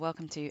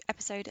Welcome to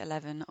episode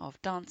 11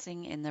 of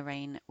Dancing in the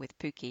Rain with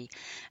Pooky,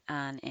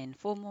 an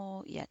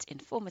informal yet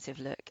informative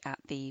look at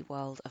the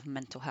world of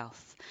mental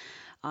health.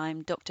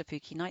 I'm Dr.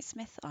 Pooky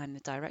Smith. I'm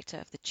the Director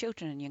of the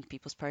Children and Young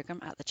People's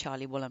Programme at the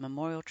Charlie Waller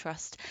Memorial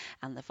Trust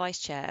and the Vice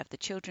Chair of the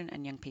Children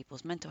and Young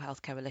People's Mental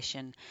Health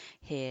Coalition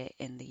here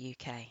in the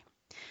UK.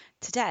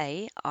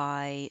 Today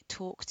I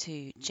talk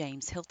to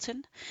James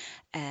Hilton,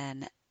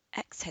 an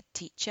ex-head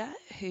teacher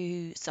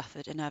who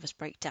suffered a nervous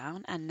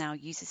breakdown and now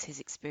uses his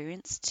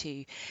experience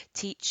to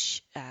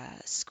teach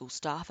school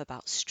staff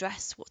about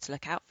stress, what to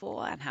look out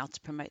for and how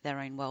to promote their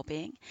own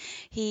well-being.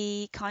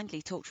 He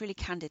kindly talked really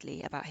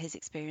candidly about his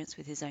experience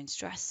with his own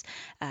stress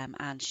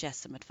and shares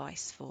some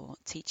advice for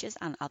teachers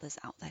and others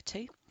out there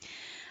too.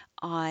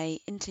 I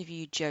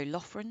interviewed Joe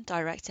Loughran,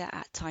 director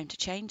at Time to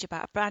Change,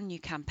 about a brand new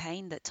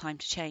campaign that Time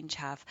to Change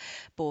have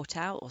brought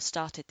out or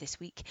started this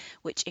week,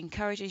 which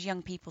encourages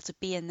young people to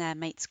be in their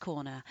mate's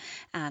corner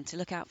and to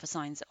look out for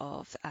signs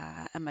of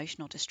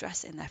emotional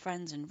distress in their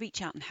friends and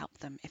reach out and help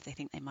them if they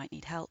think they might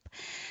need help.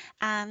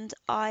 And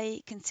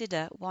I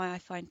consider why I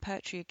find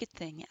poetry a good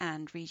thing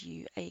and read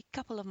you a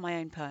couple of my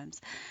own poems,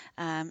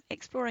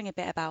 exploring a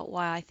bit about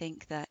why I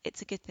think that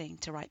it's a good thing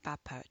to write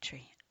bad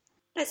poetry.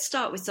 Let's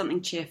start with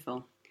something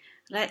cheerful.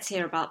 Let's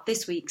hear about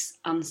this week's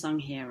unsung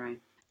hero.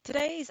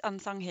 Today's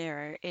unsung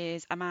hero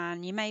is a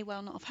man you may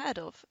well not have heard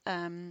of.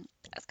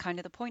 That's kind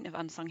of the point of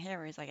unsung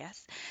heroes, I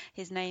guess.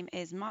 His name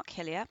is Mark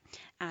Hillyer,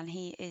 and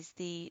he is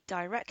the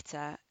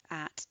director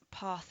at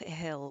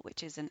PathHill,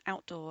 which is an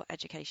outdoor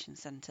education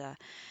centre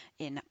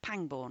in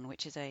Pangbourne,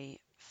 which is a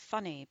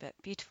funny but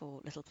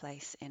beautiful little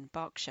place in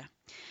Berkshire.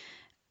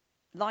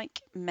 Like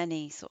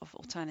many sort of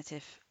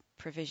alternative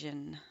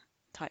provision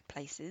type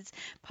places,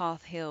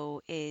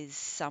 PathHill is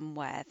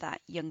somewhere that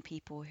young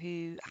people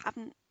who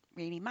haven't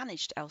really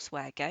managed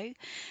elsewhere go.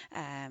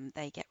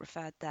 They get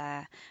referred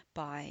there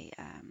by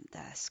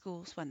their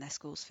schools when their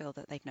schools feel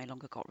that they've no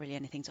longer got really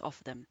anything to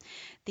offer them.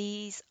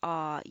 These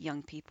are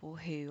young people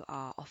who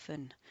are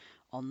often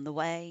on the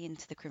way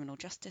into the criminal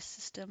justice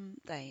system.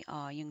 They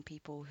are young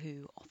people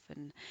who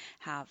often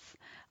have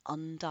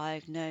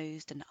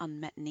undiagnosed and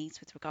unmet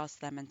needs with regards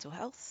to their mental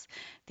health.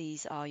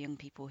 These are young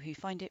people who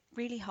find it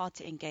really hard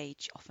to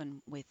engage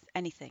often with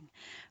anything,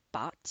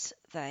 but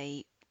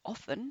they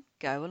often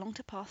go along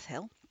to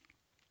PathHill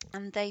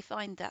and they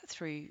find that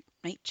through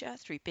nature,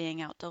 through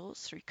being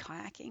outdoors, through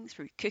kayaking,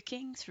 through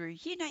cooking, through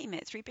you name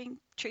it, through being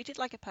treated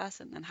like a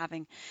person and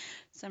having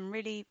some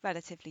really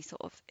relatively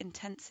sort of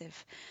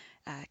intensive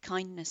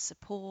kindness,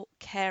 support,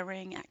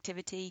 caring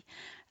activity,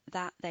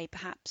 that they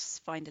perhaps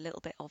find a little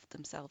bit of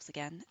themselves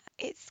again.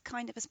 It's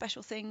kind of a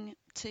special thing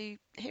to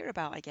hear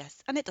about, I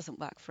guess. And it doesn't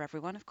work for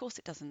everyone, of course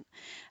it doesn't.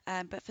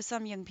 But for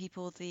some young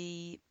people,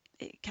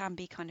 it can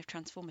be kind of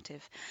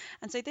transformative.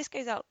 And so this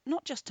goes out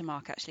not just to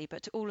Mark actually,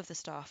 but to all of the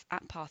staff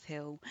at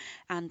PathHill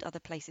and other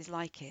places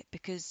like it,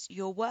 because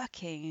you're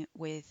working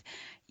with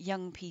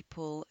young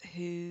people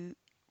who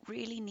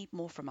really need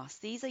more from us.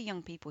 These are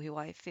young people who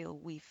I feel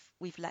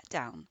we've let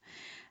down.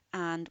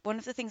 And one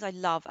of the things I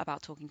love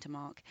about talking to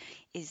Mark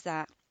is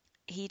that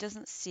he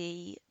doesn't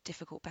see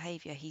difficult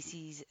behaviour. He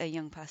sees a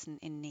young person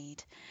in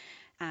need,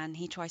 and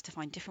he tries to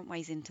find different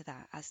ways into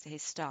that as to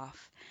his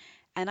staff.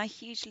 And I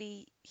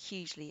hugely,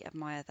 hugely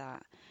admire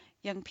that.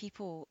 Young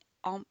people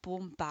aren't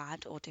born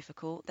bad or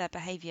difficult. Their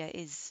behaviour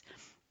is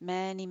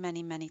many,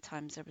 many, many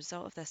times a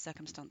result of their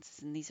circumstances.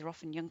 And these are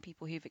often young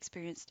people who've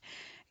experienced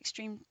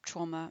extreme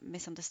trauma,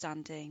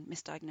 misunderstanding,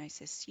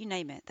 misdiagnosis, you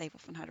name it. They've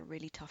often had a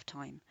really tough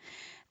time.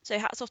 So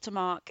hats off to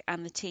Mark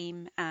and the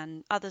team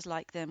and others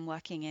like them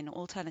working in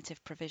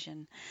alternative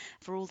provision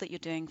for all that you're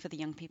doing for the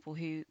young people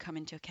who come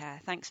into your care.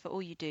 Thanks for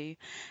all you do.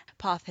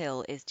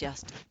 PathHill is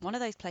just one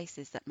of those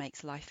places that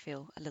makes life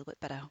feel a little bit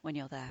better when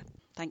you're there.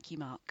 Thank you,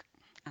 Mark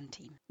and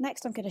team.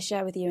 Next, I'm going to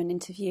share with you an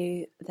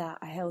interview that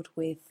I held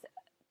with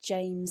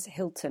James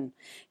Hilton,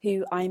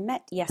 who I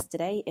met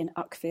yesterday in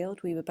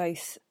Uckfield. We were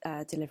both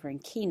delivering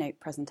keynote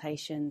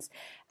presentations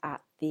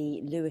at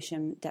the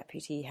Lewisham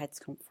Deputy Heads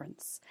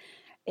Conference.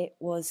 It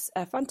was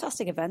a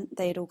fantastic event.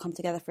 They had all come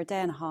together for a day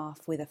and a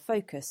half with a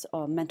focus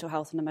on mental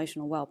health and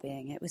emotional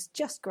well-being. It was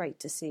just great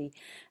to see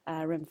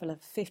a room full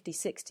of 50,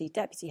 60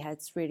 deputy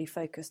heads really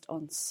focused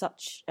on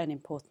such an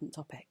important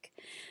topic.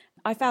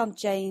 I found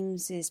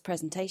James's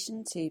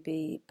presentation to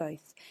be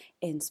both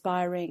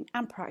inspiring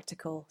and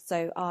practical,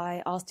 so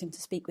I asked him to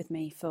speak with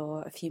me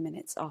for a few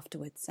minutes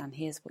afterwards, and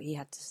here's what he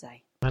had to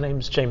say. My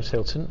name's James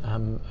Hilton.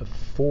 I'm a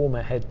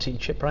former head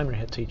teacher, primary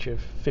head teacher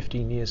of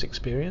 15 years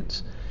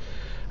experience.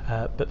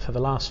 But for the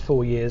last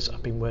 4 years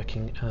I've been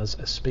working as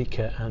a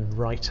speaker and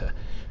writer,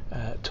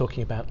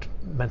 talking about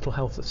mental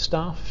health of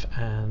staff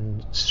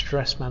and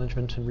stress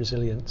management and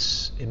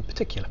resilience in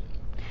particular.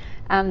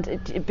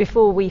 And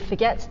before we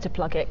forget to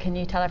plug it, can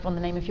you tell everyone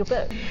the name of your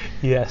book?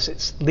 Yes,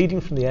 it's Leading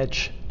from the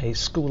Edge, a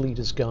school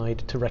leader's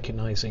guide to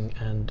recognising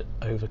and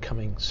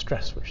overcoming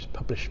stress, which is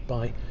published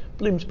by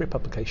Bloomsbury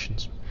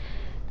Publications.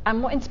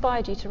 And what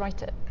inspired you to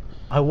write it?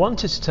 I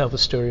wanted to tell the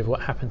story of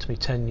what happened to me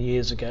 10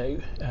 years ago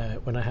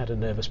when I had a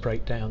nervous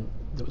breakdown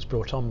that was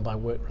brought on by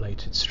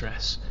work-related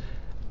stress.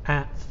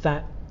 At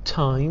that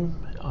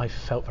time, I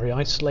felt very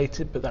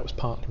isolated, but that was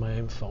partly my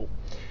own fault.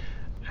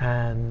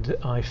 And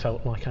I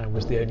felt like I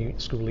was the only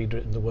school leader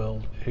in the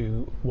world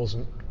who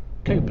wasn't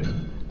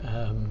coping.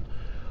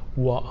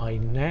 What I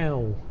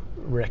now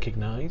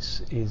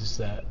recognise is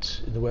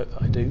that in the work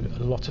that I do,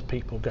 a lot of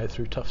people go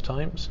through tough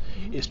times.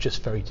 It's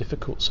just very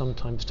difficult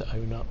sometimes to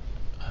own up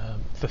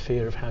for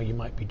fear of how you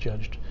might be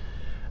judged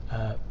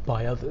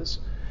by others.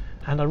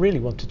 And I really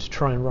wanted to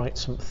try and write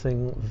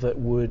something that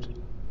would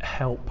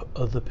help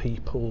other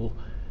people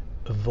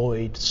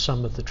avoid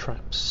some of the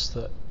traps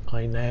that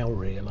I now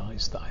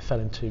realise that I fell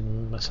into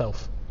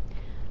myself.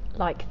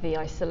 Like the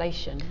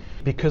isolation?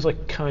 Because I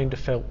kind of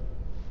felt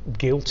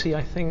guilty,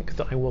 I think,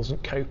 that I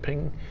wasn't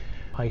coping.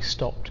 I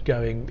stopped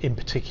going, in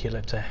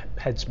particular, to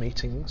heads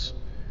meetings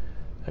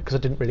because I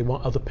didn't really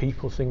want other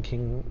people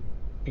thinking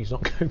he's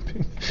not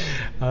coping.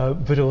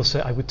 But also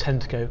I would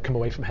tend to come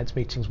away from heads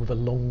meetings with a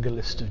longer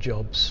list of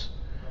jobs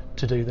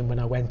to do than when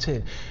I went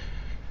in.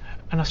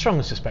 And I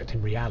strongly suspect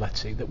in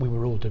reality that we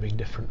were all doing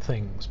different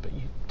things, but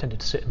you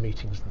tended to sit in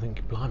meetings and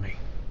think, blimey,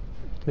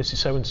 Mrs.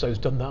 So-and-so's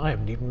done that, I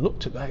haven't even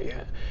looked at that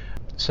yet.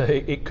 So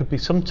it could be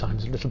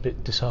sometimes a little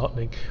bit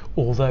disheartening,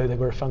 although they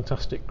were a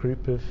fantastic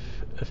group of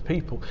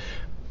people.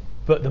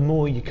 But the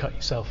more you cut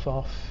yourself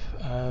off,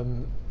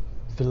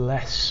 the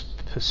less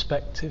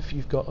perspective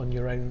you've got on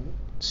your own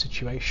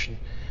situation.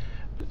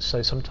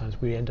 So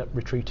sometimes we end up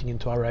retreating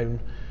into our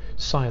own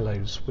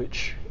silos,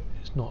 which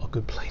is not a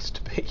good place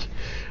to be.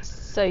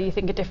 So you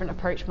think a different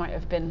approach might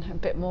have been a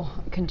bit more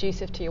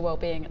conducive to your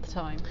well-being at the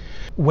time?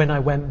 When I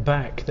went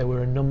back, there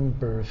were a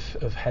number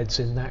of heads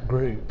in that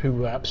group who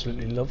were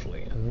absolutely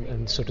lovely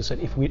and sort of said,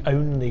 if we'd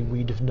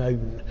have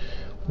known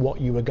what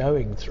you were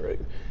going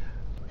through,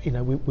 you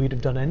know, we'd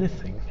have done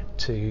anything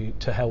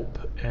to help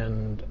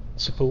and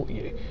support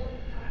you.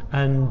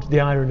 And the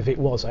irony of it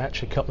was, I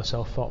actually cut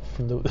myself off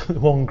from the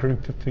one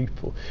group of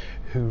people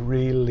who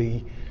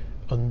really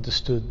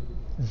understood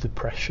the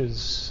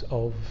pressures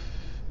of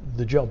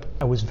the job.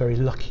 I was very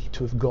lucky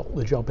to have got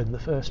the job in the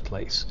first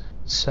place,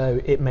 so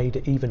it made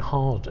it even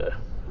harder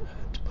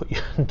to put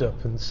your hand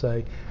up and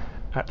say,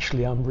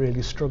 actually I'm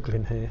really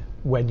struggling here,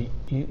 when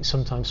you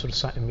sometimes sort of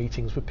sat in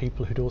meetings with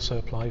people who'd also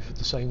applied for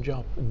the same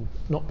job and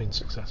not been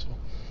successful.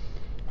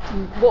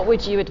 What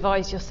would you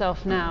advise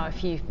yourself now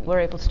if you were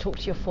able to talk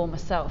to your former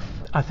self?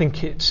 I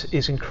think it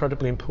is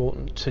incredibly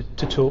important to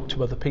talk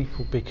to other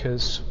people,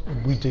 because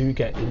we do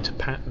get into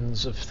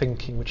patterns of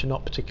thinking which are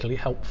not particularly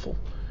helpful.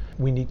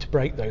 We need to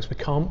break those. We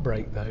can't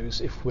break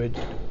those if we're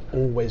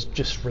always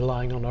just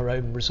relying on our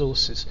own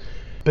resources.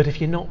 But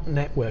if you're not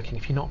networking,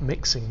 if you're not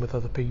mixing with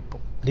other people,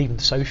 and even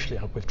socially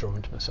I've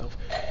withdrawn to myself,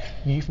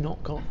 you've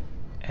not got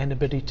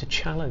anybody to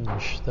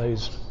challenge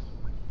those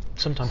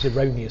sometimes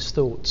erroneous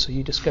thoughts, so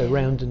you just go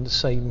round in the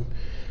same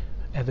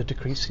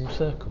ever-decreasing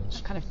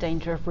circles. Kind of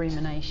danger of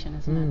rumination,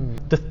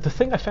 isn't it? The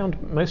thing I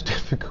found most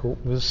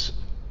difficult was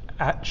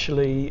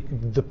actually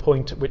the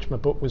point at which my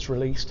book was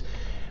released,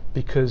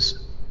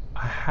 because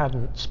I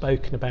hadn't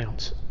spoken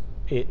about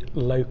it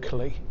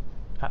locally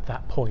at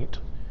that point.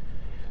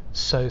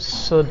 So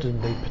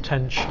suddenly,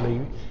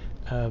 potentially,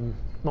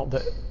 not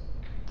that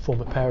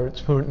former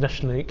parents weren't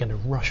necessarily going to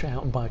rush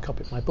out and buy a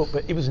copy of my book,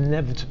 but it was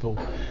inevitable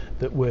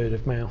that word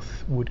of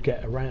mouth would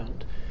get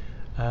around,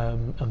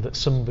 and that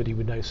somebody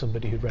would know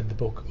somebody who'd read the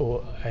book,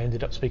 or I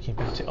ended up speaking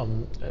about it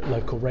on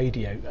local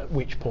radio, at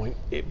which point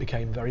it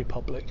became very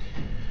public.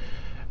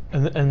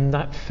 And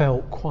that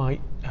felt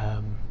quite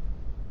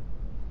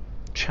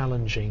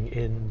challenging,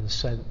 in the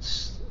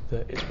sense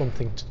that it's one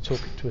thing to talk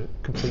to a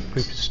complete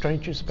group of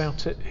strangers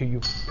about it who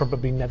you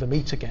probably never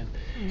meet again.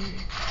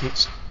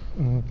 It's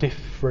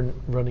different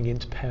running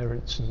into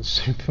parents in the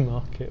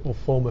supermarket, or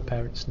former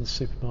parents in the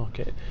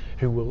supermarket,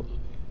 who will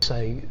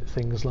say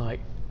things like,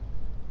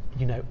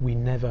 you know, we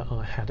never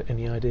had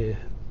any idea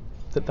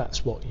that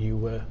that's what you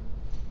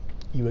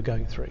were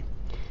going through.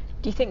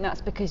 Do you think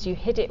that's because you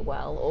hid it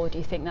well, or do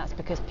you think that's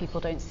because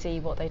people don't see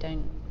what they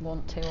don't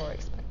want to or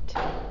expect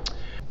to?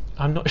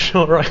 I'm not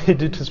sure I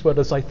hid it as well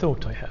as I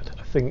thought I had.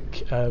 I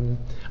think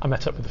I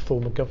met up with the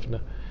former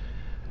governor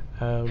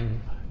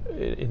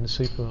in the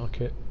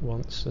supermarket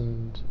once,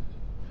 and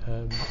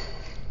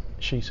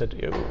she said,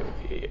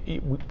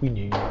 we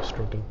knew you were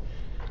struggling,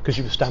 because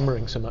you were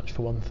stammering so much,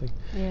 for one thing.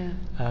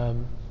 Yeah.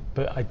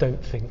 But I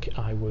don't think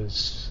I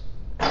was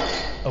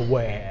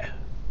aware,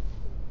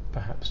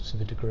 perhaps to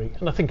the degree,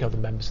 and I think other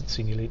members of the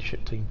senior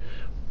leadership team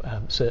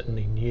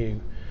certainly knew,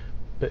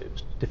 but it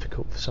was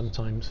difficult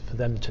sometimes for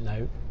them to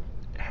know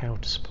how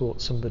to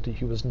support somebody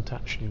who wasn't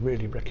actually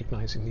really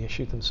recognising the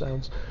issue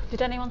themselves.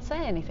 Did anyone say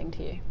anything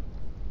to you?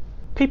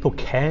 People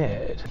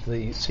cared.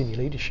 The senior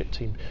leadership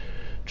team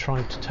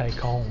tried to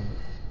take on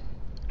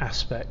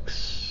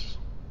aspects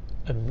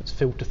and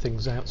filter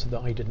things out so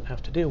that I didn't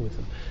have to deal with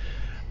them.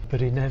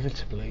 But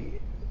inevitably,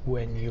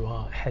 when you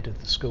are head of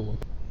the school,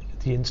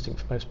 the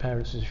instinct for most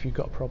parents is, if you've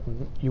got a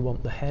problem, you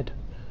want the head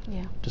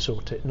to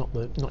sort it, not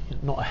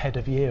a head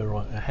of year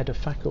or a head of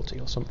faculty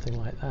or something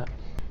like that.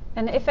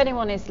 And if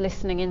anyone is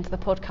listening into the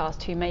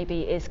podcast who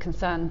maybe is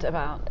concerned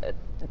about a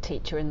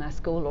teacher in their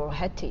school or a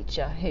head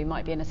teacher who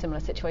might be in a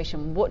similar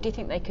situation, what do you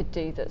think they could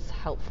do that's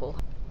helpful?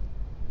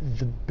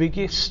 The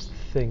biggest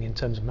thing in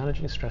terms of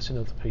managing stress in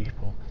other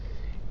people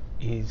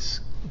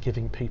is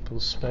giving people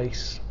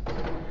space.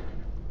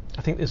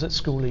 I think as a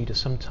school leader,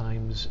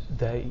 sometimes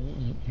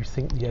you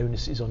think the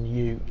onus is on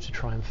you to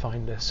try and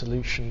find their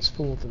solutions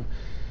for them.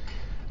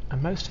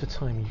 And most of the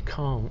time you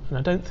can't. And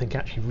I don't think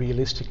actually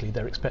realistically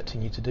they're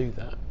expecting you to do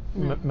that.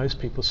 No. Most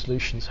people's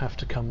solutions have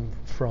to come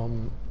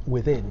from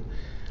within.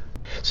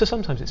 So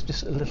sometimes it's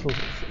just little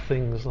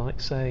things like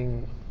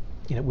saying,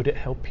 would it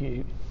help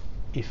you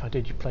if I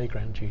did your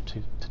playground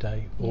duty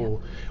today?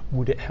 Or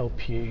would it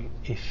help you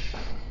if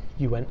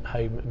you went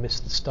home and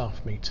missed the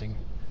staff meeting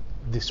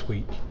this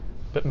week?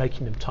 But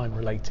making them time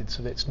related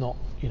so that it's not,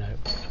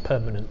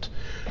 permanent.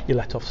 You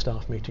let off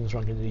staff meetings,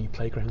 I'm going to do your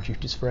playground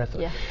duties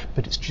forever. Yeah.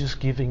 But it's just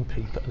giving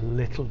people a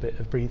little bit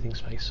of breathing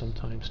space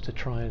sometimes to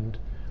try and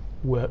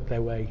work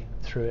their way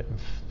through it and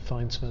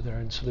find some of their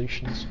own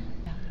solutions.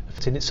 Yeah.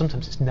 And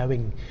sometimes it's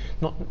knowing,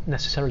 not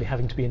necessarily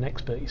having to be an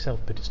expert yourself,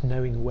 but it's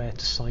knowing where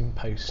to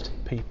signpost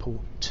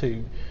people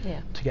to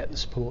get the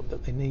support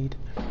that they need.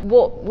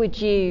 What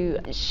would you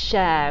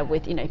share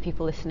with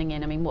people listening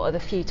in? I mean, what are the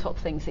few top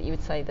things that you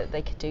would say that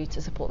they could do to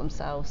support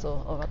themselves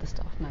or other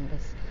staff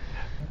members?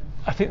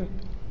 I think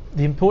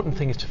the important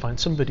thing is to find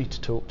somebody to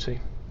talk to.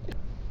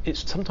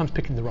 It's sometimes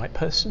picking the right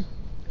person,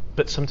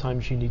 but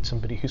sometimes you need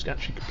somebody who's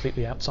actually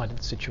completely outside of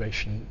the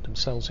situation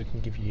themselves, who can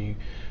give you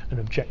an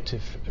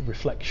objective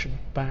reflection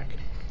back.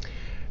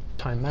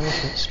 Time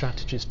management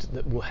strategist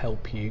that will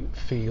help you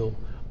feel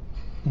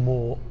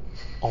more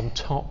on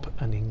top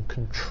and in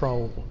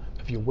control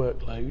of your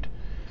workload,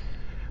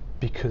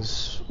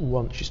 because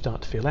once you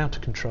start to feel out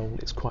of control,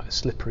 it's quite a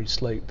slippery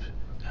slope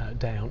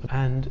down.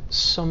 And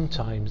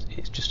sometimes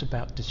it's just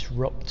about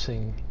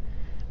disrupting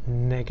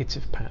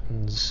negative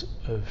patterns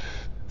of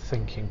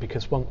thinking,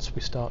 because once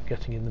we start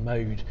getting in the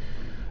mode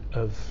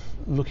of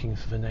looking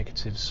for the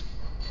negatives,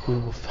 we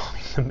will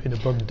find them in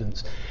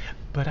abundance.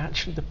 But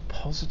actually the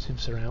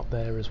positives are out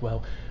there as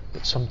well,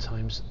 but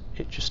sometimes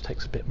it just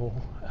takes a bit more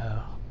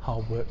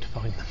hard work to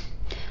find them.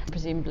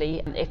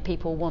 Presumably, if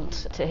people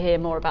want to hear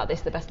more about this,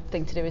 the best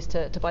thing to do is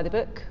to buy the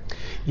book?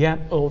 Yeah,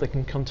 or they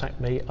can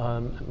contact me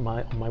on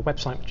my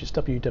website, which is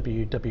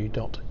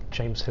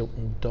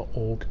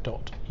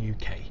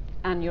www.jameshilton.org.uk.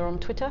 And you're on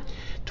Twitter?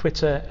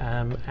 Twitter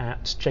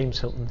at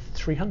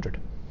JamesHilton300.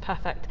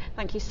 Perfect.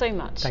 Thank you so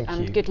much. Thank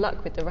you. Good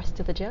luck with the rest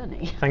of the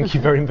journey. Thank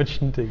you very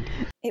much indeed.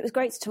 It was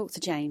great to talk to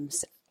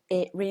James.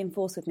 It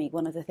reinforced with me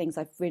one of the things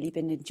I've really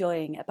been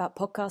enjoying about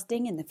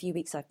podcasting in the few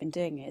weeks I've been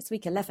doing it. It's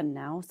week 11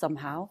 now,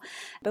 somehow.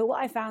 But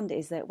what I found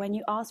is that when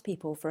you ask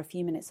people for a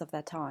few minutes of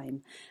their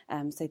time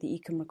so that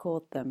you can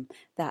record them,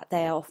 that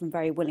they are often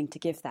very willing to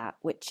give that,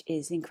 which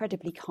is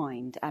incredibly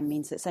kind and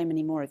means that so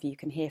many more of you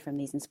can hear from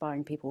these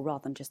inspiring people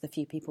rather than just the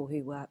few people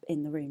who were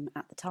in the room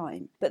at the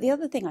time. But the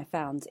other thing I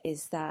found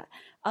is that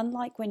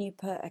unlike when you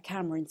put a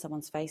camera in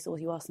someone's face or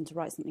you ask them to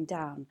write something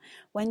down,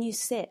 when you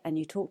sit and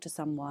you talk to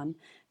someone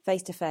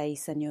face to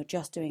face and you're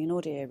just doing an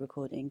audio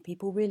recording,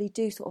 people really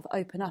do sort of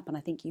open up, and I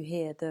think you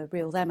hear the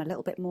real them a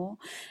little bit more.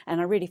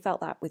 And I really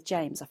felt that with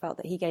James. I felt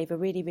that he gave a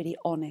really, really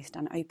honest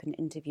and open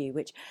interview,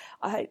 which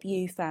I hope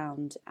you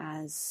found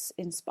as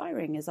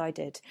inspiring as I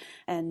did,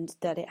 and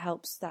that it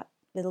helps that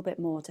little bit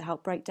more to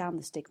help break down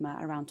the stigma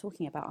around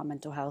talking about our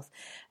mental health.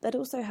 That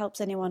also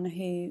helps anyone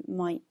who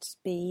might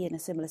be in a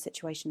similar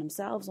situation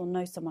themselves or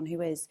know someone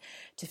who is,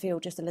 to feel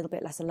just a little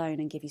bit less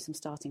alone and give you some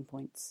starting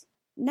points.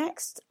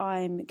 Next,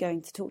 I'm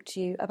going to talk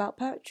to you about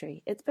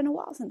poetry. It's been a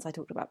while since I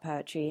talked about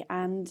poetry,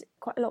 and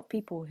quite a lot of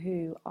people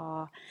who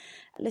are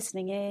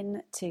listening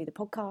in to the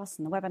podcasts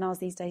and the webinars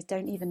these days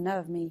don't even know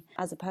of me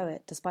as a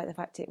poet, despite the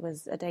fact it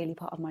was a daily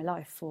part of my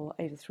life for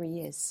over 3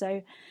 years.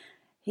 So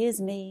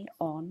here's me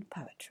on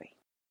poetry.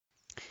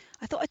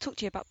 I thought I'd talk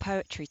to you about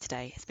poetry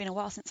today. It's been a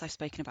while since I've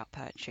spoken about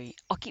poetry.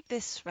 I'll keep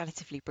this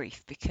relatively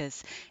brief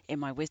because in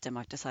my wisdom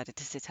I've decided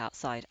to sit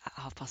outside at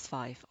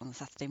 5:30 on a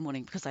Saturday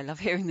morning because I love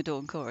hearing the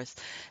dawn chorus.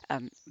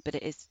 But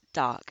it is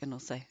dark and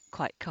also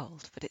quite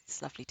cold, but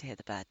it's lovely to hear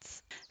the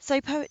birds.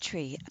 So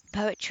poetry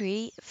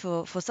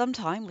for some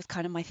time was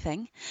kind of my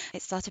thing.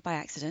 It started by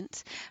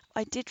accident.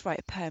 I did write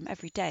a poem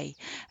every day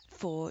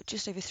for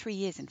just over 3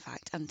 years, in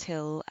fact,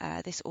 until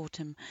this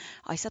autumn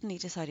I suddenly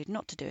decided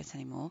not to do it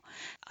anymore.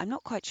 I'm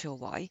not quite sure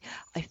why.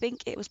 I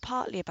think it was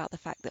partly about the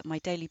fact that my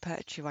daily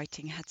poetry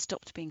writing had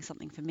stopped being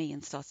something for me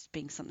and started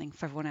being something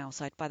for everyone else.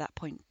 I'd by that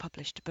point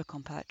published a book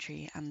on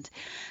poetry and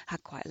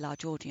had quite a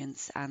large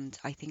audience, and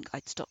I think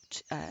I'd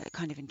stopped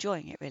kind of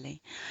enjoying it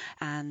really,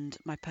 and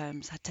my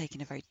poems had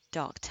taken a very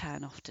dark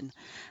turn often,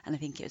 and I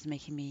think it was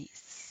making me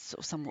sort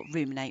of somewhat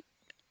ruminate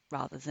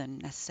rather than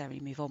necessarily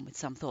move on with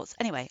some thoughts.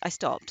 Anyway, I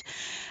stopped.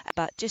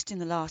 But just in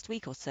the last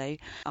week or so,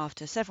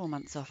 after several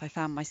months off, I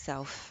found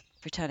myself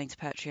returning to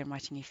poetry and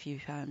writing a few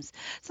poems.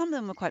 Some of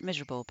them were quite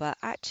miserable, but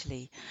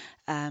actually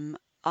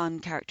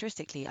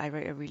uncharacteristically, I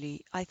wrote a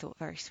really, I thought,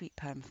 very sweet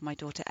poem for my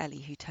daughter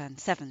Ellie, who turned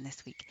 7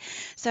 this week.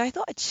 So I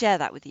thought I'd share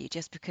that with you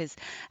just because,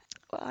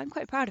 well, I'm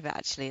quite proud of it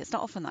actually. It's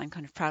not often that I'm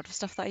kind of proud of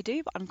stuff that I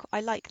do, but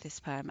I like this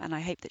poem and I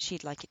hope that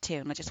she'd like it too.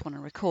 And I just want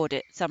to record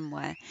it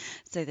somewhere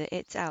so that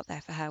it's out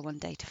there for her one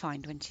day to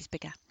find when she's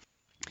bigger.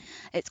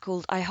 It's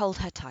called I Hold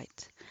Her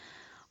Tight.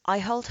 I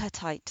hold her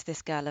tight,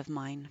 this girl of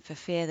mine, for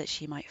fear that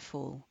she might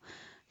fall,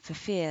 for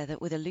fear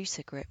that with a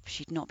looser grip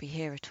she'd not be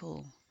here at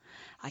all.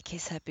 I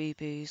kiss her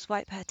boo-boos,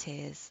 wipe her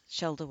tears,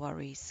 shoulder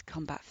worries,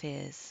 combat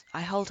fears. I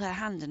hold her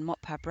hand and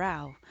mop her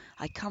brow.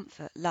 I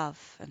comfort,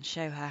 love, and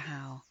show her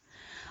how.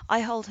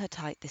 I hold her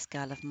tight, this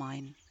girl of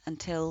mine,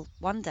 until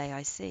one day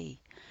I see.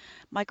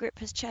 My grip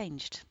has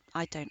changed.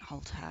 I don't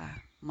hold her.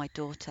 My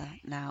daughter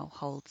now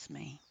holds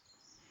me.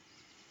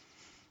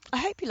 I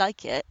hope you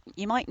like it.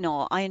 You might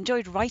not. I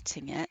enjoyed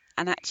writing it,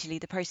 and actually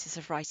the process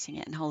of writing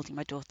it and holding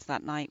my daughter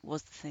that night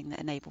was the thing that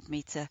enabled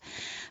me to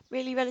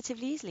really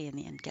relatively easily in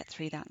the end get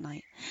through that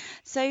night.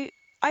 So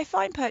I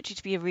find poetry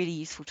to be a really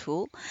useful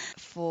tool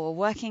for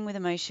working with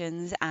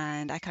emotions,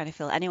 and I kind of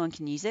feel anyone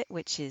can use it,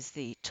 which is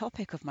the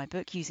topic of my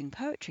book, Using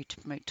Poetry to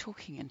Promote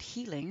Talking and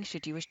Healing.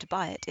 Should you wish to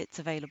buy it, it's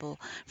available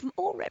from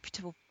all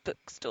reputable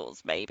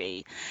bookstores,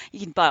 maybe. You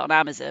can buy it on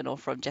Amazon or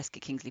from Jessica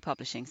Kingsley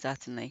Publishing,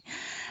 certainly.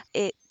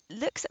 It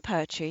looks at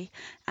poetry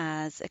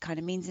as a kind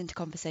of means into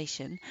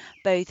conversation,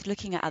 both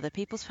looking at other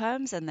people's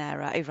poems, and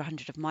there are over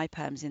 100 of my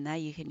poems in there.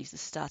 You can use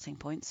as starting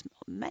points.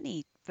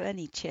 Many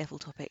cheerful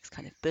topics,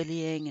 kind of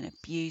bullying and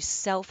abuse,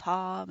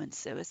 self-harm and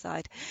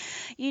suicide,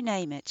 you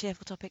name it,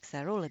 cheerful topics,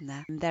 they're all in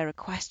there. And there are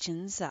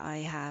questions that I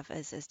have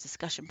as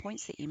discussion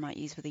points that you might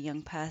use with a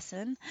young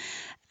person.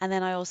 And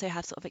then I also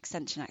have sort of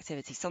extension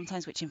activities,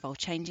 sometimes which involve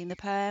changing the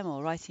poem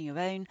or writing your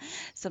own.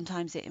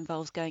 Sometimes it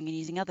involves going and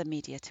using other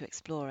media to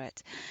explore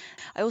it.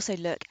 I also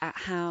look at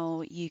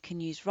how you can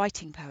use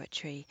writing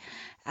poetry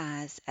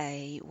as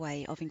a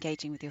way of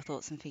engaging with your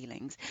thoughts and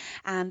feelings.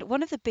 And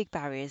one of the big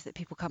barriers that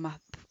people come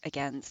up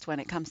against when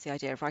it comes to the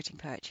idea of writing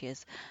poetry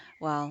is,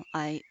 well,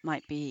 I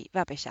might be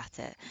rubbish at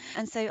it.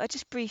 And so I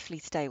just briefly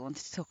today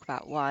wanted to talk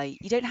about why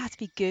you don't have to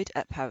be good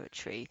at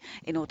poetry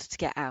in order to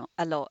get out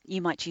a lot.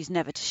 You might choose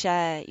never to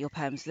share your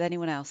poems with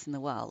anyone else in the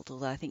world,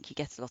 although I think you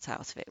get a lot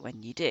out of it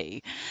when you do.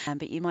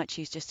 But you might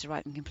choose just to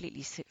write them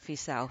completely for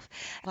yourself.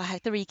 I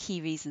had 3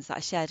 key reasons that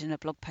I shared in a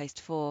blog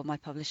post for my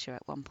publisher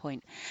at one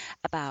point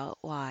about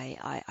why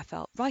I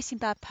felt writing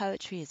bad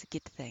poetry is a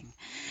good thing.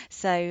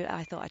 So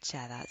I thought I'd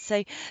share that.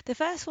 So the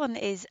first one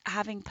is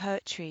having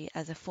poetry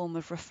as a form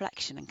of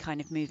reflection and kind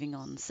of moving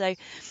on. So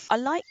I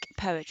like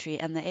poetry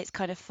and that it's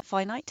kind of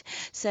finite.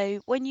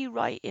 So when you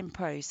write in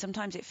prose,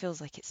 sometimes it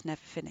feels like it's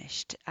never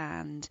finished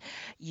and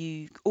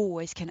you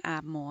always can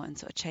add more and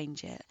sort of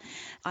change it.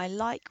 I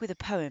like with a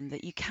poem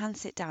that you can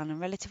sit down and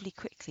relatively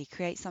quickly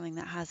create something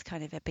that has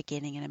kind of a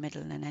beginning and a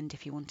middle and an end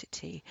if you want it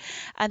to.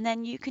 And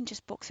then you can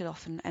just box it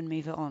off and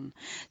move it on.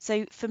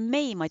 So for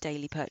me, my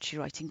daily poetry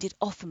writing did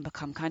often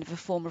become kind of a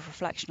form of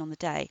reflection on the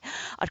day.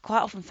 I'd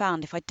quite often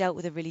found if I dealt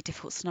with a really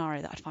difficult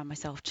scenario that I'd find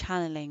myself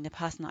channeling the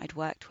person that I'd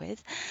worked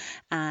with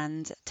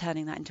and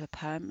turning that into a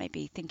poem,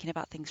 maybe thinking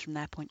about things from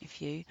their point of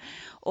view,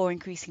 or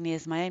increasingly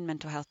as my own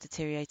mental health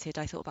deteriorated,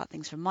 I thought about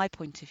things from my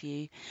point of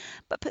view,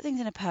 but put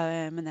things in a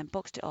poem and then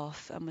boxed it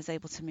off and was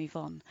able to move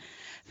on.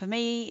 For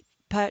me,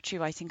 poetry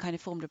writing kind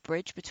of formed a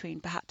bridge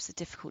between perhaps a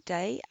difficult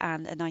day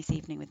and a nice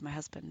evening with my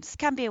husband. It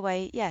can be a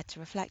way, to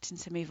reflect and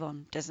to move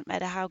on. Doesn't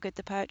matter how good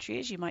the poetry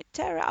is, you might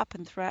tear it up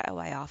and throw it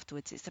away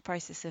afterwards. It's the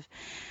process of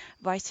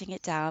writing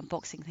it down,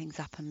 boxing things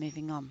up and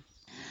moving on.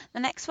 The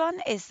next one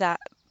is that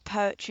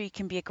poetry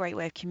can be a great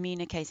way of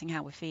communicating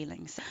how we're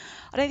feeling. So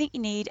I don't think you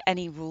need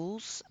any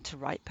rules to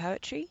write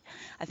poetry.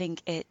 I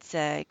think it's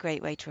a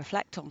great way to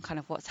reflect on kind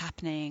of what's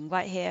happening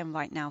right here and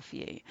right now for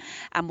you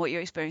and what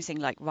you're experiencing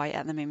like right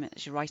at the moment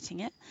as you're writing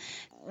it.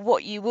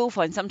 What you will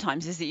find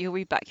sometimes is that you'll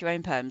read back your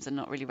own poems and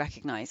not really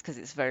recognise because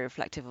it's very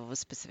reflective of a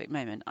specific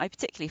moment. I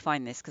particularly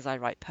find this because I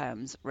write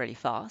poems really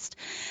fast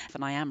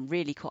and I am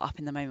really caught up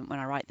in the moment when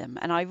I write them,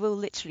 and I will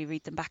literally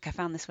read them back. I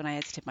found this when I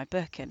edited my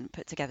book and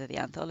put together the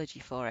anthology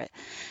for it.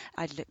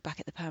 I'd look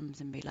back at the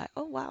poems and be like,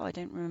 oh wow, I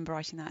don't remember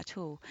writing that at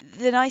all.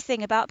 The nice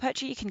thing about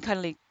poetry, you can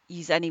kind of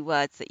use any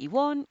words that you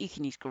want, you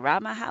can use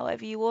grammar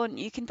however you want,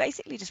 you can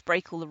basically just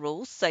break all the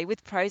rules. So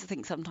with prose, I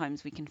think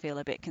sometimes we can feel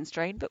a bit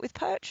constrained, but with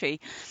poetry,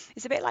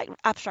 it's a bit like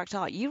abstract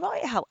art. You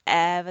write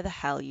however the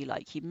hell you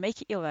like, you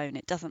make it your own,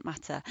 it doesn't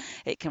matter.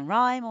 It can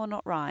rhyme or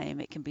not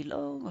rhyme, it can be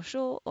long or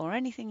short or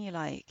anything you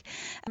like.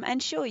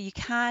 And sure, you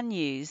can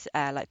use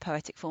like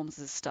poetic forms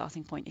as a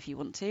starting point if you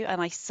want to,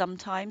 and I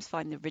sometimes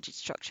find the rigid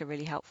structure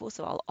really helpful,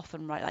 so I'll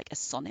often write like a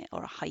sonnet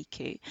or a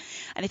haiku.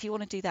 And if you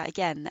want to do that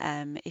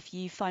again, if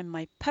you find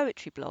my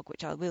poetry blog,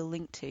 which I will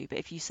link to, but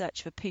if you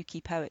search for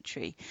Pooky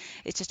Poetry,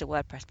 it's just a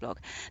WordPress blog,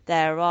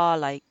 there are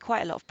like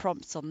quite a lot of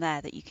prompts on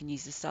there that you can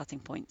use as starting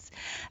points.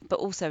 But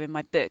also in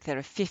my book there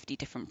are 50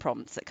 different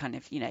prompts that kind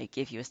of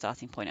give you a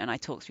starting point, and I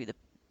talk through the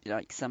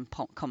like some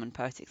common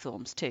poetic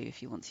forms too,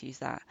 if you want to use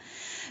that.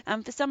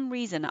 And for some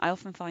reason, I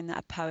often find that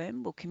a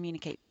poem will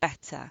communicate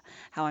better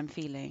how I'm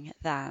feeling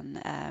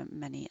than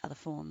many other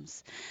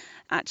forms.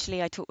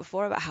 Actually, I talked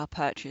before about how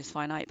poetry is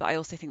finite, but I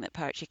also think that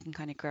poetry can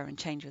kind of grow and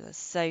change with us.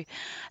 So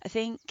I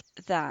think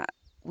that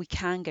we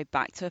can go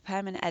back to a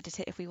poem and edit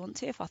it if we want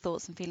to, if our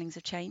thoughts and feelings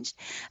have changed.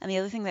 And the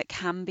other thing that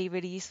can be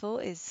really useful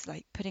is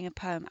like putting a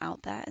poem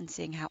out there and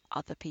seeing how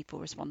other people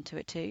respond to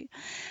it too.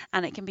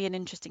 And it can be an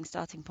interesting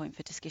starting point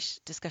for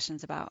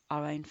discussions about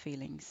our own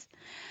feelings.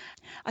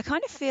 I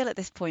kind of feel at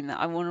this point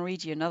that I want to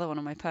read you another one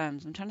of my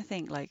poems. I'm trying to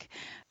think, like,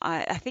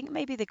 I think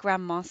maybe the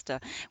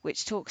Grandmaster,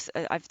 which talks,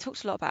 I've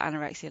talked a lot about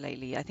anorexia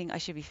lately. I think I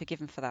should be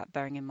forgiven for that,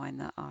 bearing in mind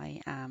that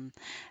I am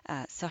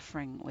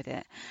suffering with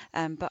it.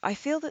 But I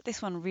feel that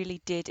this one really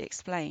did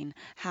explain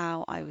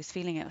how I was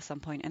feeling at some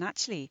point, and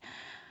actually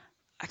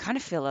I kind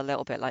of feel a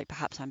little bit like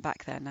perhaps I'm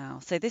back there now.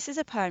 So this is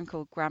a poem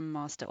called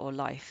Grandmaster or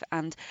Life,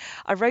 and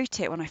I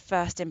wrote it when I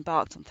first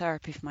embarked on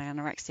therapy for my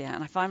anorexia,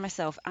 and I find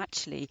myself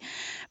actually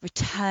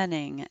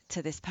returning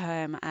to this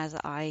poem as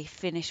I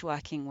finish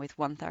working with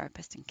one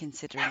therapist and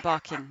consider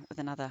embarking with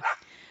another.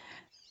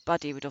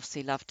 Buddy would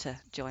obviously love to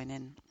join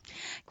in.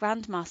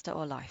 Grandmaster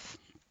or Life.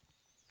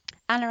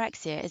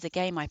 Anorexia is a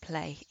game I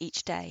play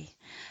each day,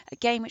 a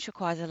game which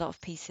requires a lot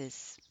of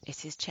pieces.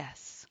 It is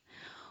chess.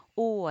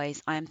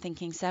 Always I am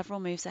thinking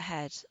several moves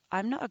ahead.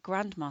 I'm not a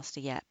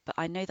grandmaster yet, but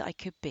I know that I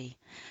could be.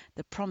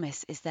 The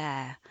promise is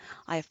there.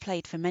 I have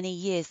played for many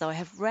years, though I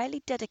have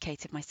rarely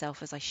dedicated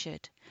myself as I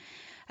should.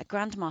 A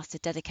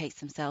grandmaster dedicates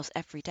themselves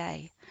every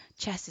day.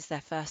 Chess is their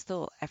first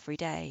thought every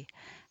day.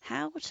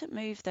 How to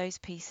move those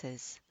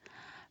pieces?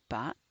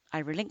 But I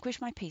relinquish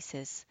my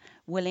pieces.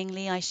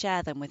 Willingly I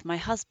share them with my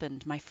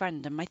husband, my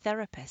friend, and my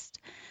therapist.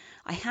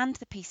 I hand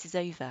the pieces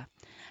over.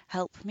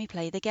 Help me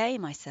play the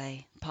game, I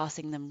say,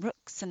 passing them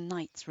rooks and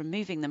knights,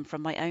 removing them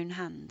from my own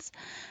hands,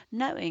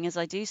 knowing as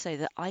I do so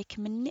that I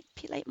can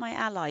manipulate my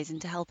allies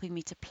into helping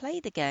me to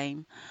play the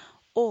game,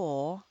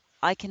 or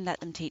I can let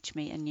them teach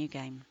me a new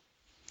game.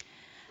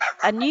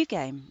 A new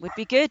game would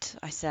be good,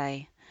 I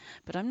say,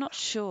 but I'm not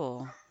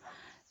sure.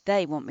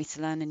 They want me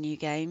to learn a new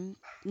game,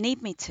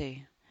 need me to.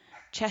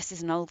 Chess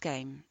is an old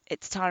game.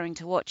 It's tiring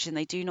to watch, and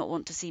they do not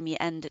want to see me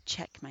end at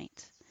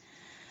checkmate.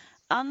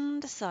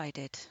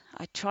 Undecided,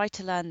 I try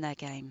to learn their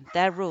game,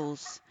 their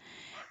rules.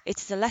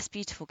 It is a less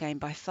beautiful game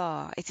by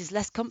far. It is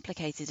less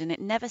complicated, and it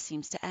never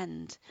seems to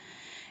end.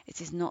 It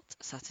is not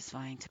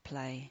satisfying to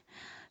play,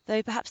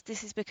 though perhaps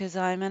this is because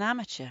I am an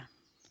amateur.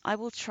 I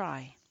will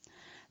try,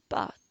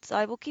 but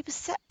I will keep a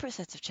separate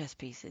set of chess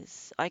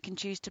pieces. I can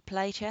choose to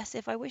play chess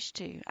if I wish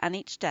to, and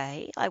each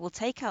day I will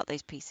take out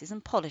those pieces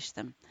and polish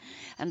them,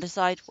 and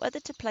decide whether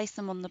to place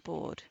them on the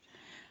board.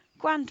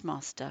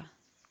 Grandmaster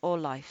or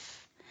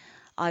Life.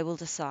 I will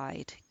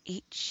decide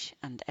each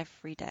and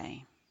every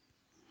day.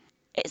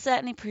 It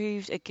certainly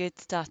proved a good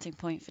starting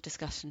point for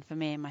discussion for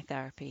me in my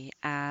therapy,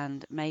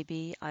 and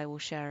maybe I will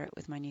share it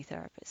with my new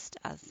therapist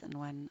as and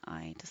when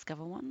I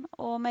discover one,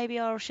 or maybe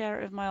I'll share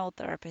it with my old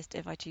therapist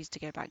if I choose to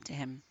go back to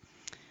him.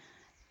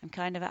 I'm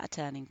kind of at a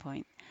turning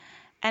point.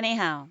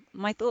 Anyhow,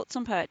 my thoughts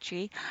on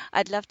poetry.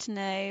 I'd love to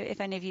know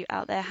if any of you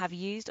out there have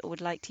used or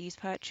would like to use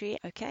poetry.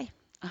 Okay,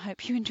 I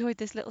hope you enjoyed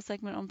this little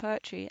segment on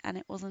poetry and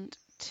it wasn't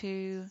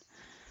too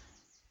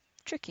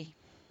tricky.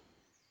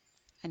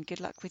 And good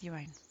luck with your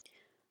own.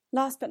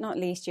 Last but not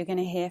least, you're going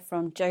to hear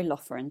from Jo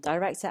Loughran,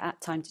 director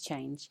at Time to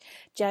Change.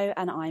 Jo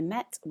and I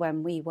met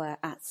when we were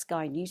at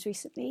Sky News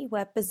recently,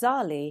 where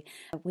bizarrely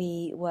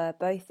we were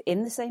both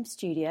in the same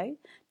studio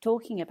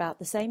talking about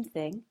the same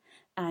thing,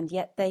 and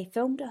yet they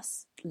filmed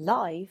us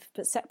live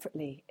but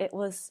separately. It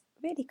was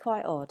really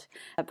quite odd,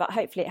 but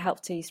hopefully it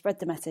helped to spread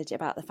the message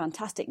about the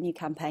fantastic new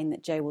campaign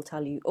that Jo will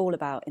tell you all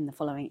about in the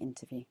following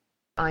interview.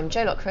 I'm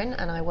Jo Loughran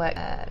and I work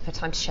for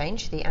Time to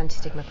Change, the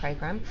anti-stigma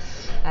programme,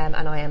 and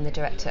I am the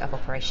Director of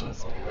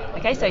Operations.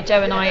 Okay, so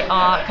Jo and I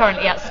are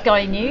currently at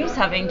Sky News,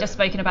 having just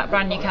spoken about a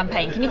brand new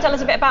campaign. Can you tell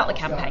us a bit about the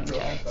campaign,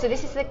 Jo? So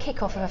this is the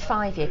kick-off of a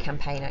 5-year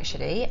campaign,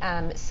 actually.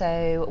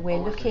 So we're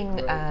looking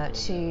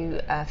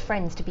to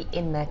friends to be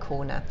in their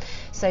corner.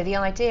 So the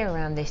idea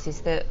around this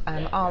is that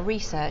our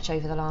research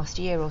over the last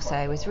year or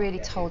so has really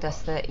told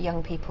us that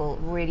young people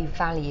really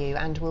value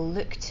and will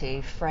look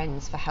to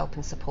friends for help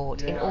and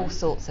support in all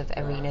sorts of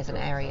arenas and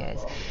areas.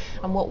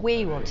 And what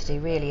we want to do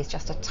really is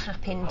just to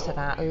tap into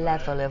that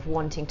level of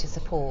wanting to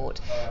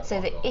support, so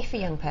that if a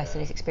young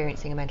person is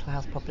experiencing a mental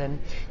health problem,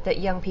 that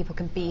young people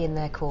can be in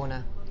their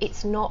corner.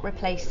 It's not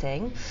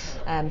replacing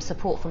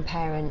support from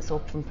parents or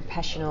from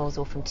professionals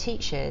or from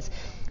teachers,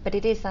 but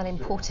it is that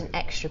important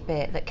extra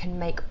bit that can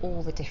make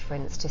all the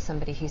difference to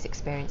somebody who's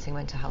experiencing a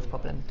mental health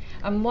problem.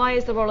 And why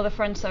is the role of the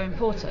friend so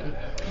important?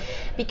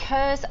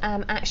 Because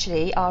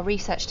actually our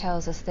research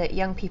tells us that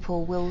young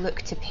people will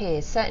look to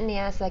peers, certainly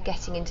as they're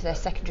getting into their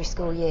secondary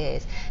school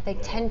years. They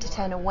tend to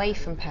turn away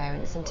from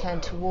parents and turn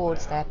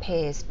towards their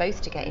peers,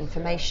 both to get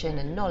information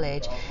and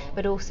knowledge,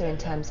 but also in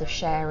terms of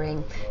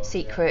sharing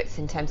secrets,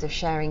 in terms of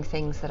sharing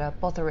things that are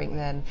bothering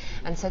them.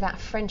 And so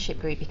that friendship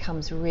group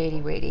becomes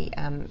really, really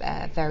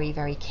very,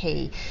 very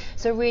key.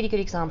 So a really good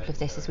example of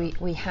this is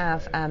we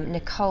have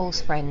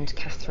Nicole's friend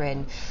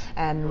Catherine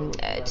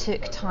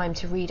took time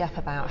to read up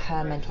about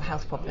her mental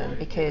health problem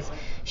because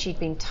she'd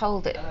been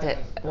told that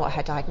what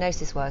her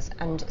diagnosis was,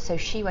 and so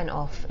she went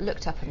off,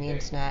 looked up on the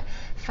internet,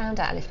 found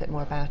out a little bit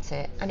more about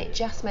it, and it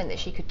just meant that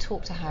she could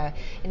talk to her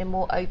in a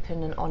more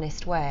open and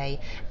honest way,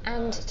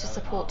 and to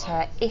support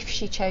her if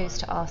she chose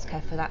to ask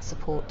her for that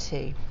support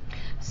too.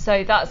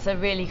 So that's a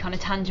really kind of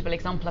tangible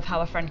example of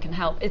how a friend can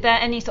help. Is there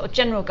any sort of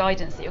general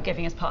guidance that you're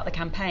giving as part of the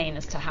campaign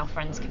as to how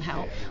friends can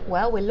help?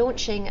 Well, we're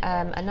launching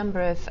a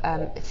number of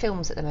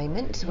films at the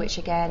moment, which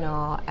again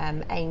are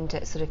aimed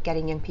at sort of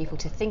getting young people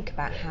to think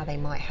about how they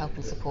might help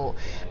and support.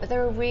 But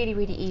there are really,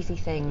 really easy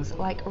things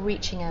like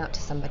reaching out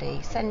to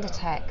somebody, send a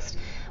text.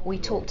 We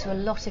talk to a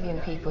lot of young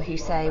people who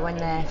say when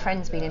their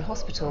friend's been in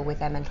hospital with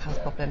their mental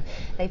health problem,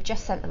 they've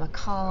just sent them a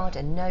card,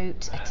 a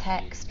note, a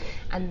text,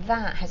 and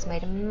that has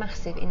made a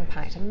massive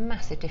impact, a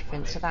massive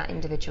difference to that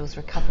individual's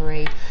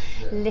recovery.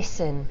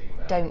 Listen,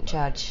 don't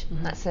judge.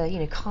 That's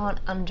can't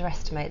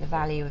underestimate the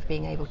value of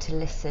being able to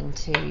listen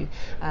to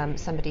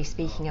somebody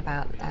speaking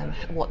about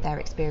what they're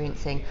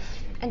experiencing,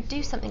 and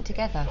do something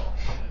together.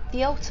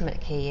 The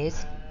ultimate key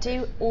is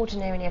do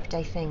ordinary and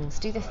everyday things.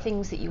 Do the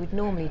things that you would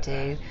normally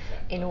do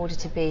in order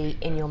to be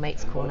in your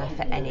mate's corner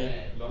for any.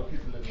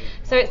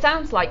 So it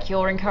sounds like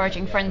you're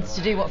encouraging friends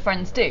to do what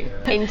friends do.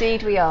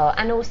 Indeed we are,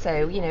 and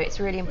also it's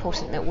really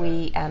important that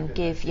we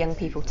give young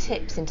people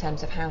tips in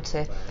terms of how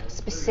to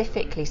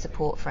specifically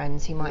support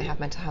friends who might have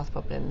mental health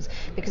problems,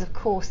 because of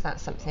course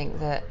that's something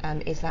that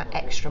is that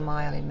extra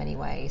mile in many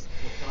ways.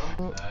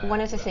 One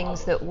of the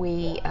things that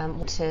we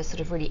want to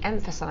sort of really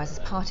emphasise as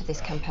part of this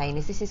campaign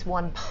is this is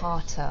one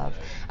part of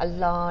a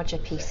larger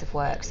piece of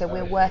work. So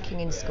we're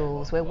working in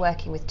schools, we're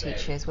working with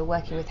teachers, we're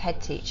working with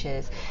head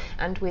teachers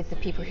and with the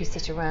people who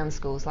sit around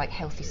schools like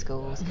Healthy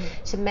Schools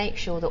to make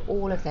sure that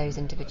all of those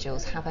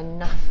individuals have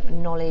enough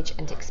knowledge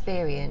and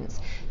experience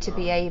to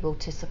be able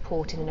to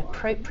support in an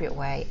appropriate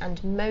way,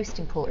 and most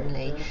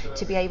importantly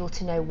to be able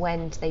to know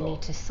when they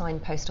need to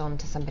signpost on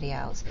to somebody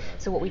else.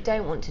 So what we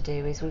don't want to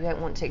do is we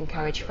don't want to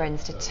encourage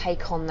friends to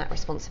take on that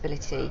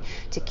responsibility,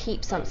 to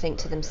keep something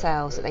to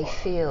themselves that they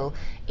feel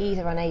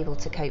either unable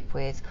to cope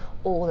with,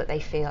 or that they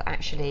feel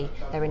actually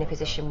they're in a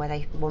position where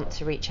they want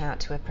to reach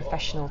out to a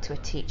professional, to a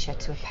teacher,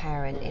 to a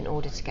parent in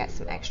order to get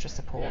some extra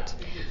support.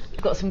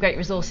 We've got some great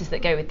resources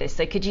that go with this,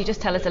 so could you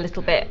just tell us a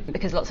little bit,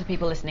 because lots of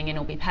people listening in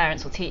will be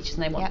parents or teachers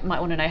and they might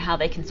want to know how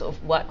they can sort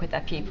of work with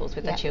their pupils,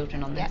 with their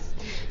children on this.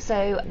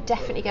 So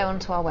definitely go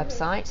onto our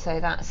website, so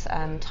that's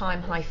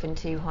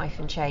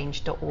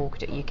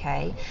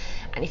time-2-change.org.uk,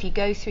 and if you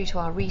go through to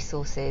our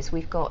resources,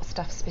 we've got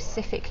stuff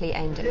specifically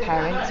aimed at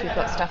parents, we've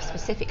got stuff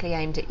specifically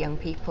aimed at young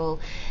people,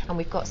 and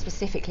we've got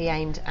specifically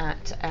aimed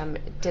at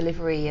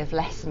delivery of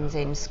lessons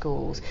in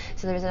schools.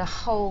 So there is a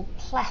whole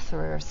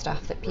plethora of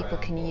stuff that people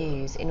can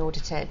use in order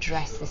to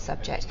address this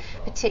subject,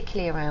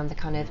 particularly around the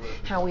kind of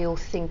how we all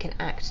think and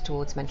act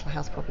towards mental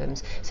health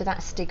problems. So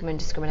that stigma and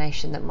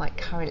discrimination that might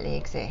currently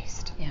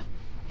exist. Yeah.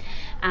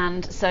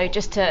 And so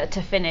just to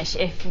finish,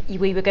 if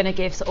we were going to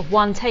give sort of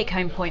one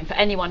take-home point for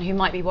anyone who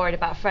might be worried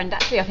about a friend,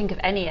 actually I think of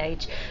any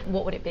age,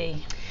 what would it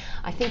be?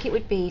 I think it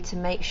would be to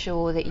make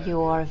sure that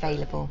you are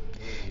available.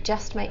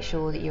 Just make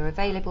sure that you're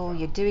available,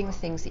 you're doing the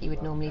things that you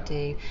would normally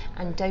do,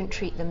 and don't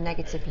treat them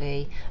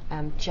negatively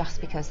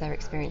just because they're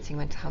experiencing a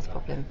mental health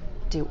problem.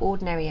 Do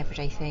ordinary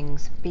everyday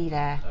things, be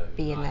there,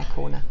 be in their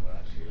corner.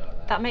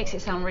 That makes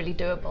it sound really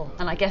doable,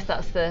 and I guess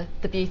that's the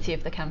beauty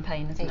of the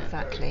campaign, isn't it?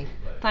 Exactly.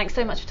 Thanks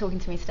so much for talking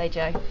to me today,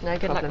 Jo. No Good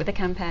problem. luck with the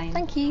campaign.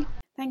 Thank you.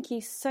 Thank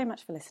you so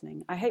much for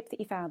listening. I hope that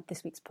you found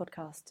this week's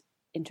podcast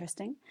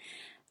interesting.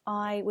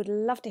 I would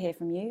love to hear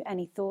from you.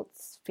 Any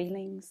thoughts,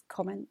 feelings,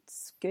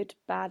 comments, good,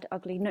 bad,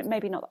 ugly? No,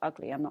 maybe not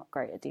ugly. I'm not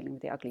great at dealing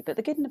with the ugly, but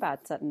the good and the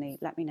bad, certainly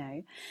let me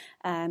know.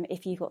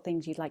 If you've got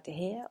things you'd like to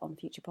hear on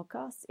future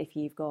podcasts, if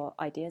you've got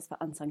ideas for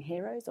unsung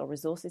heroes or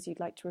resources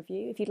you'd like to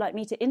review, if you'd like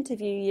me to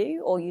interview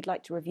you or you'd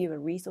like to review a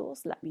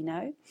resource, let me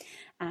know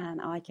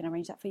and I can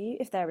arrange that for you.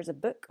 If there is a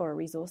book or a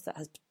resource that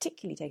has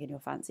particularly taken your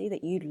fancy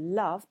that you'd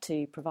love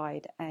to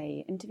provide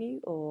an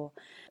interview or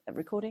a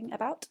recording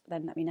about,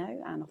 then let me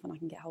know, and often I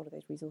can get hold of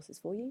those resources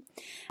for you.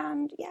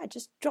 And yeah,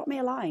 just drop me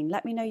a line.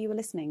 Let me know you were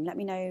listening. Let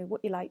me know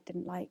what you liked,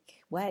 didn't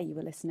like, where you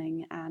were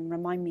listening, and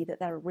remind me that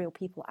there are real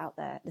people out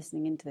there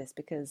listening into this,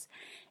 because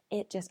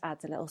it just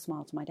adds a little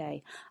smile to my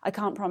day. I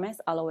can't promise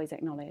I'll always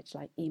acknowledge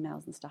like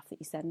emails and stuff that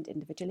you send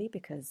individually,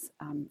 because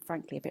I'm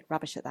frankly a bit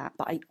rubbish at that,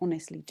 but I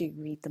honestly do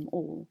read them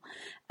all,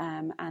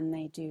 and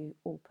they do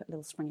all put a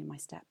little spring in my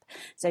step.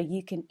 So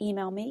you can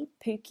email me,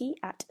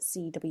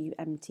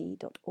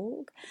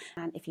 pooky@cwmt.org,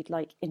 and if you'd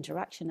like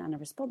interaction and a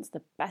response,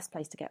 the best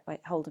place to get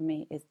hold of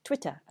me is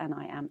Twitter, and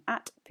I am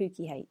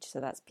 @PookyH,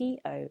 so that's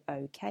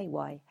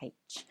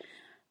POOKYH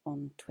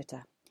on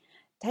Twitter.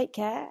 Take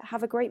care,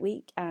 have a great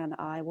week, and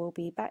I will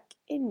be back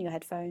in your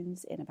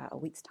headphones in about a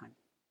week's time.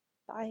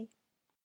 Bye.